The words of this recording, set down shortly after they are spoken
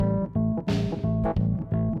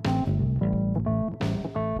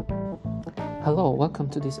Hello, welcome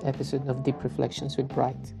to this episode of Deep Reflections with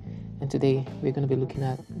Bright. And today we're going to be looking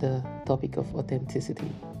at the topic of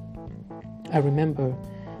authenticity. I remember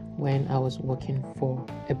when I was working for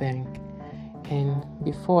a bank, and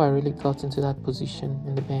before I really got into that position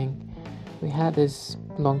in the bank, we had this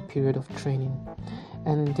long period of training,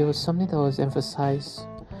 and there was something that was emphasized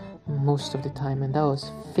most of the time, and that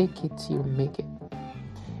was fake it till you make it.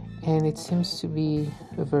 And it seems to be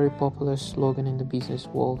a very popular slogan in the business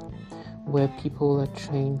world, where people are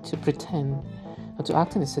trained to pretend or to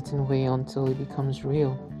act in a certain way until it becomes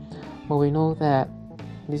real. But we know that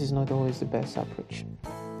this is not always the best approach.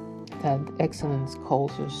 That excellence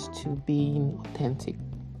calls us to being authentic.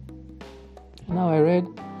 Now, I read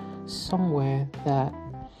somewhere that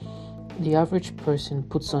the average person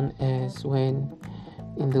puts on airs when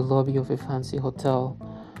in the lobby of a fancy hotel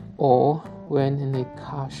or when in a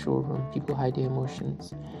car showroom. People hide their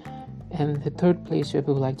emotions. And the third place where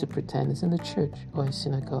people like to pretend is in the church or a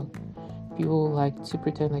synagogue. People like to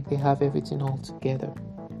pretend like they have everything all together.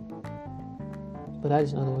 But that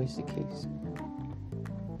is not always the case.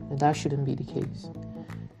 And that shouldn't be the case.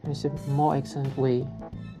 There's a more excellent way.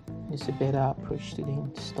 There's a better approach to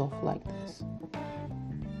doing stuff like this.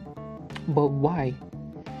 But why?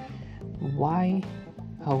 Why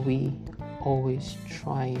are we always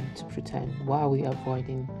trying to pretend? Why are we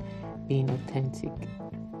avoiding being authentic?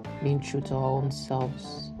 Being true to our own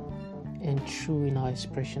selves and true in our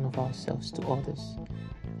expression of ourselves to others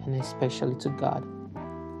and especially to God.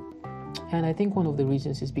 And I think one of the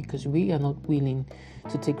reasons is because we are not willing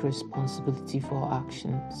to take responsibility for our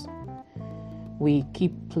actions. We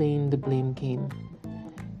keep playing the blame game,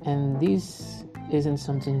 and this isn't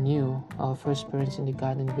something new. Our first parents in the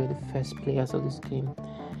garden were the first players of this game.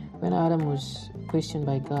 When Adam was questioned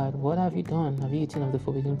by God, "What have you done? Have you eaten of the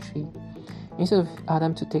forbidden tree?" Instead of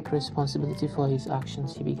Adam to take responsibility for his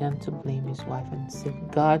actions, he began to blame his wife and said,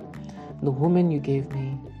 "God, the woman you gave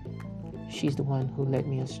me, she's the one who led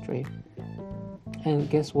me astray." And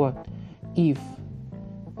guess what? Eve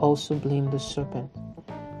also blamed the serpent.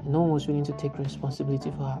 No one was willing to take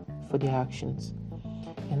responsibility for their actions.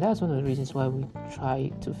 And that's one of the reasons why we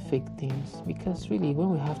try to fake things. Because really,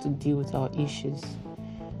 when we have to deal with our issues,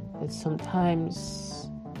 it's sometimes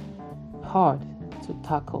hard to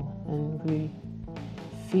tackle, and we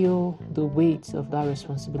feel the weight of that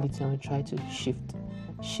responsibility, and we try to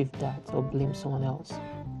shift that or blame someone else.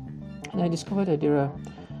 And I discovered that there are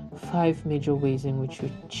 5 major ways in which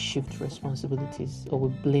we shift responsibilities or we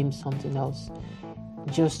blame something else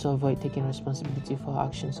just to avoid taking responsibility for our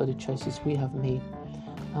actions or the choices we have made.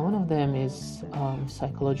 And one of them is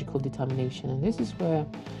psychological determination, and this is where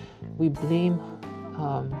we blame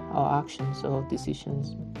our actions or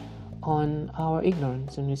decisions on our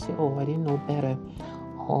ignorance, and we say, "Oh, I didn't know better,"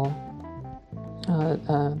 or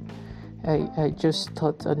I just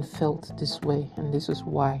thought and felt this way, and this is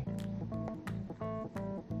why.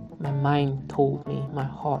 My mind told me, my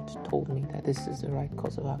heart told me that this is the right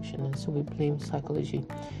course of action. And so we blame psychology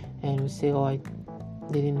and we say, "Oh, I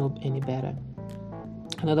didn't know any better."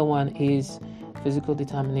 Another one is physical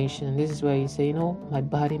determination, and this is where you say, "My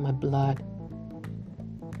body, my blood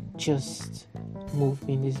just moved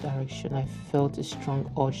me in this direction. I felt a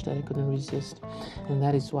strong urge that I couldn't resist, and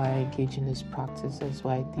that is why I engaged in this practice. That's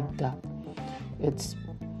why I did that." It's,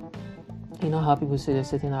 how people say there's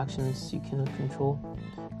certain actions you cannot control,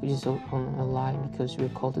 which is a lie, because we're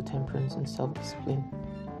called to temperance and self-discipline.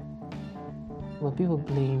 When people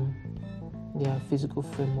blame their physical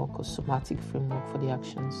framework or somatic framework for the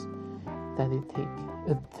actions that they take.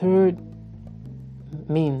 A third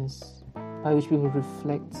means by which people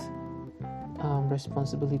reflect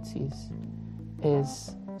responsibilities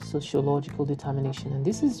is sociological determination, and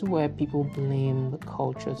this is where people blame the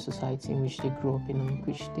culture, society in which they grew up in, and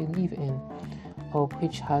which they live in, or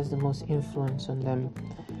which has the most influence on them.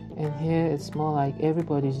 And here it's more like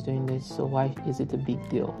everybody's doing this, so why is it a big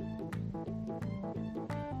deal?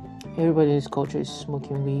 Everybody in this culture is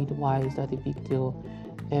smoking weed, why is that a big deal?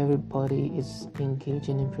 Everybody is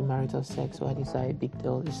engaging in premarital sex, why is that a big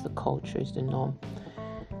deal? It's the culture, it's the norm.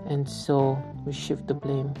 And so we shift the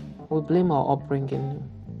blame. We blame our upbringing.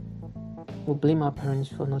 We blame our parents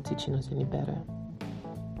for not teaching us any better.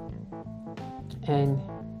 And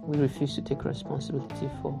we refuse to take responsibility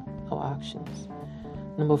for our actions.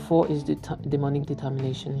 Number 4 is demonic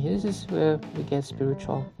determination. This is where we get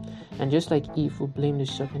spiritual. And just like Eve, we blame the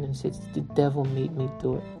serpent and say, "The devil made me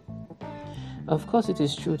do it." Of course, it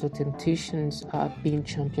is true that temptations are being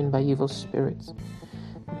championed by evil spirits,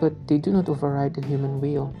 but they do not override the human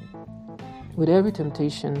will. With every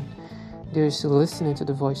temptation, there is a listening to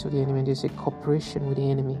the voice of the enemy. There's a cooperation with the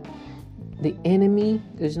enemy. The enemy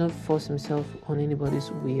does not force himself on anybody's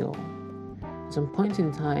will. At some point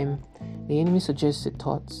in time, the enemy suggests the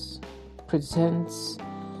thoughts, presents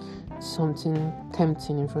something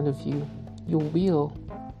tempting in front of you. Your will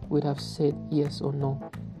would have said yes or no.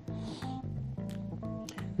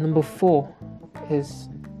 Number 4 is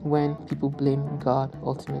when people blame God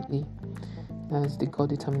ultimately. That's the God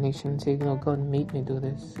determination. Say, God made me do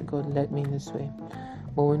this. God led me in this way.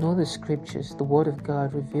 But we know the scriptures, the word of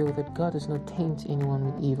God reveal that God does not tempt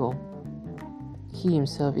anyone with evil. He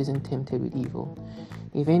himself isn't tempted with evil.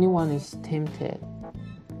 If anyone is tempted,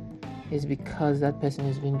 it's because that person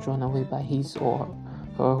has been drawn away by his or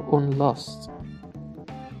her own lust.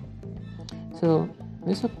 So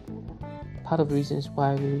these are part of the reasons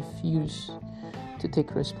why we refuse to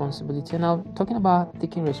take responsibility. And I'm talking about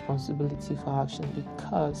taking responsibility for action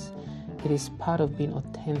because it is part of being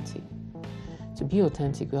authentic. To be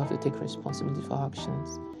authentic, we have to take responsibility for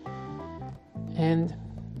actions. And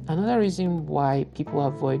another reason why people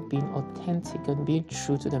avoid being authentic and being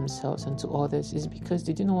true to themselves and to others is because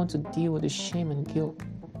they do not want to deal with the shame and guilt.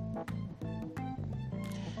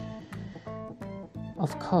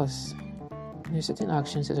 Of course, there are certain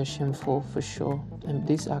actions that are shameful for sure, and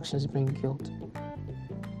these actions bring guilt.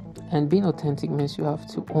 And being authentic means you have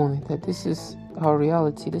to own it, that this is our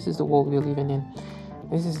reality, this is the world we're living in.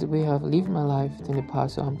 This is the way I've lived my life in the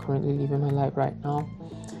past, so I'm currently living my life right now.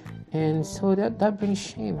 And so that brings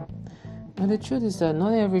shame. And the truth is that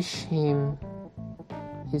not every shame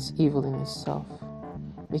is evil in itself.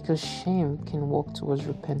 Because shame can walk towards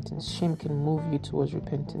repentance. Shame can move you towards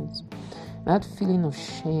repentance. That feeling of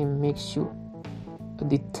shame makes you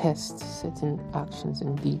detest certain actions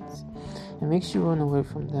and deeds. It makes you run away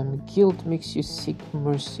from them. Guilt makes you seek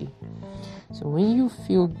mercy. So when you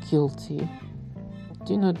feel guilty,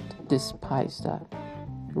 do not despise that.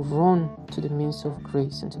 Run to the means of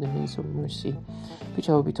grace and to the means of mercy, which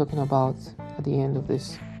I will be talking about at the end of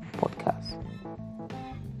this podcast.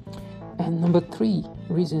 And number three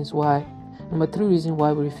reason why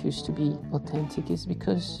we refuse to be authentic is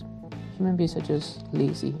because human beings are just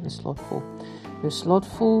lazy and slothful. We're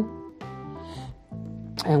slothful,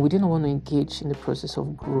 and we do not want to engage in the process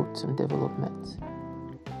of growth and development,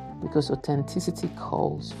 because authenticity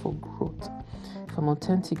calls for growth. If I'm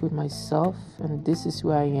authentic with myself and this is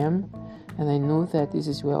where I am, and I know that this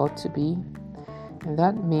is where I ought to be, and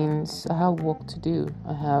that means I have work to do.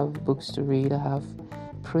 I have books to read, I have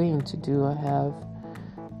praying to do, I have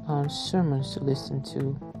sermons to listen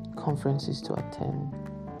to, conferences to attend,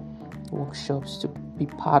 workshops to be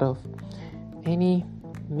part of. Any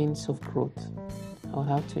means of growth, I'll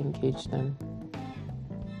have to engage them.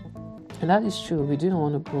 And that is true. We do not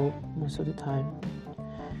want to grow most of the time.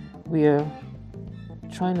 We are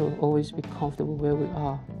trying to always be comfortable where we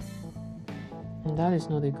are. And that is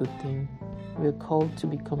not a good thing. We are called to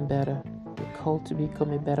become better. We're called to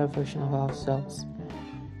become a better version of ourselves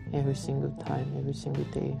every single time, every single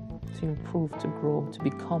day. To improve, to grow, to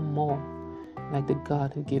become more like the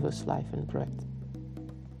God who gave us life and breath.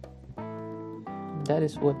 That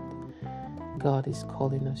is what God is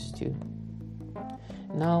calling us to.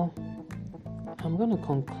 Now, I'm going to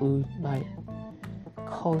conclude by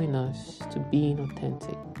calling us to being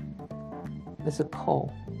authentic. It's a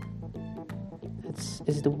call.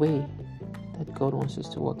 It's the way that God wants us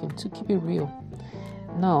to walk in, to keep it real.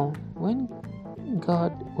 Now, when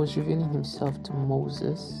God was revealing himself to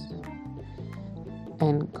Moses,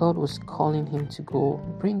 and God was calling him to go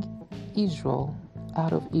bring Israel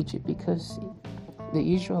out of Egypt, because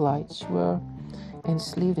the Israelites were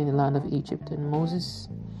enslaved in the land of Egypt, and Moses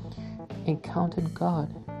encountered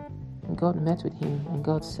God, and God met with him, and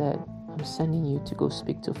God said, I'm sending you to go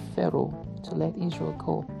speak to Pharaoh to let Israel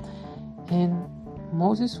go. And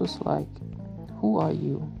Moses was like, who are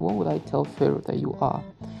you? What would I tell Pharaoh that you are?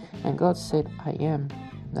 And God said, I am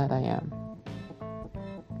that I am.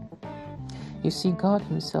 You see, God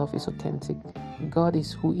himself is authentic. God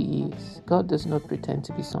is who he is. God does not pretend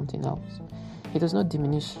to be something else. He does not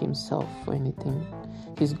diminish himself for anything.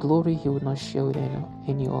 His glory he would not share with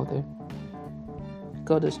any other.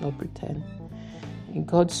 God does not pretend. And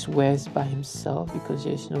God swears by himself because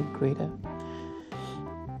there is no greater.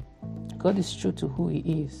 God is true to who he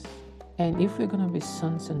is. And if we're going to be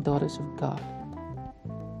sons and daughters of God,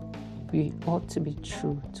 we ought to be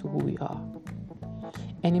true to who we are.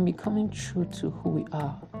 And in becoming true to who we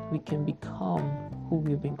are, we can become who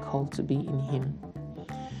we've been called to be in him.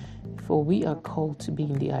 For we are called to be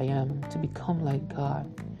in the I am, to become like God,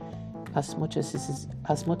 as much as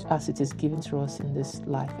it is given to us in this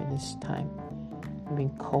life, in this time. We've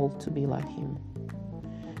been called to be like him.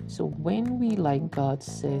 So when we, like God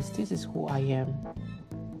says, this is who I am,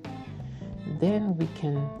 then we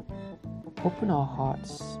can open our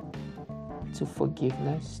hearts to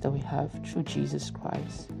forgiveness that we have through Jesus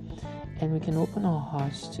Christ. And we can open our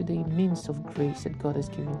hearts to the means of grace that God has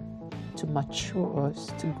given to mature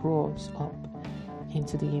us, to grow us up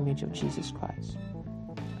into the image of Jesus Christ.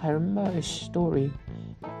 I remember a story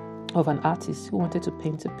of an artist who wanted to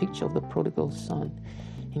paint a picture of the prodigal son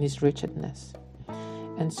in his wretchedness.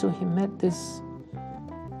 And so he met this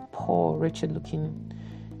poor, wretched-looking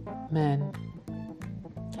man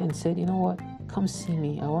and said, "You know what? Come see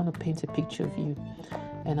me. I want to paint a picture of you,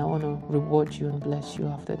 and I want to reward you and bless you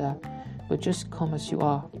after that. But just come as you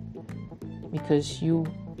are, because your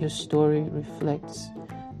story reflects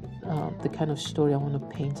the kind of story I want to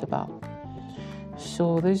paint about."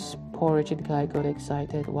 So this poor wretched guy got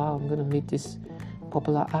excited. Wow, I'm going to meet this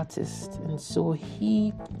popular artist. And so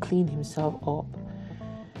he cleaned himself up,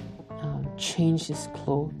 changed his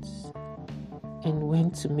clothes, and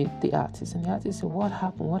went to meet the artist. And the artist said, "What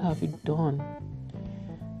happened? What have you done?"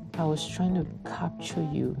 "I was trying to capture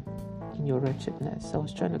you in your wretchedness. I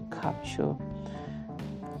was trying to capture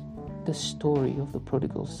the story of the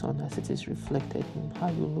prodigal son as it is reflected in how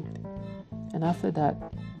you looked. And after that,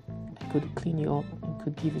 I could clean you up and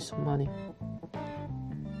could give you some money."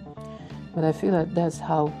 But I feel that that's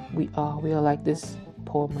how we are. We are like this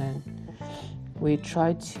poor man. We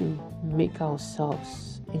try to make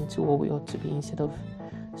ourselves into what we ought to be instead of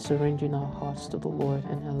surrendering our hearts to the Lord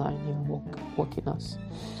and allowing Him work in us.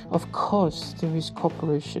 Of course, there is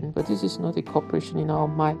cooperation, but this is not a cooperation in our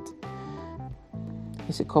might.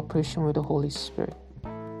 It's a cooperation with the Holy Spirit.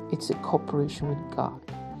 It's a cooperation with God.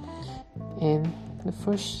 And the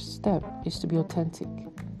first step is to be authentic.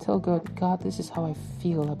 Tell God, "God, this is how I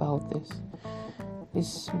feel about this.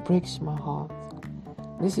 This breaks my heart.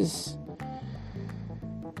 This is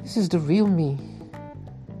the real me.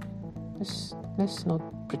 Let's not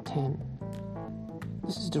pretend.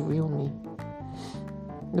 This is the real me."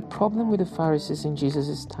 The problem with the Pharisees in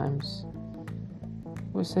Jesus' times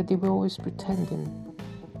was that they were always pretending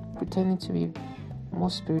to be more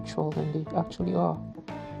spiritual than they actually are.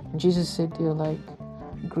 And Jesus said they're like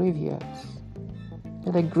graveyards.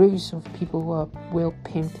 They're like graves of people who are well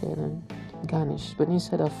painted and garnished, but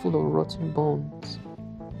inside are full of rotten bones.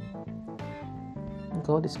 And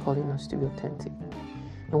God is calling us to be authentic.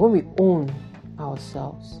 And when we own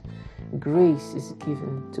ourselves, grace is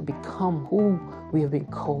given to become who we have been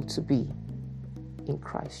called to be in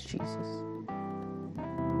Christ Jesus.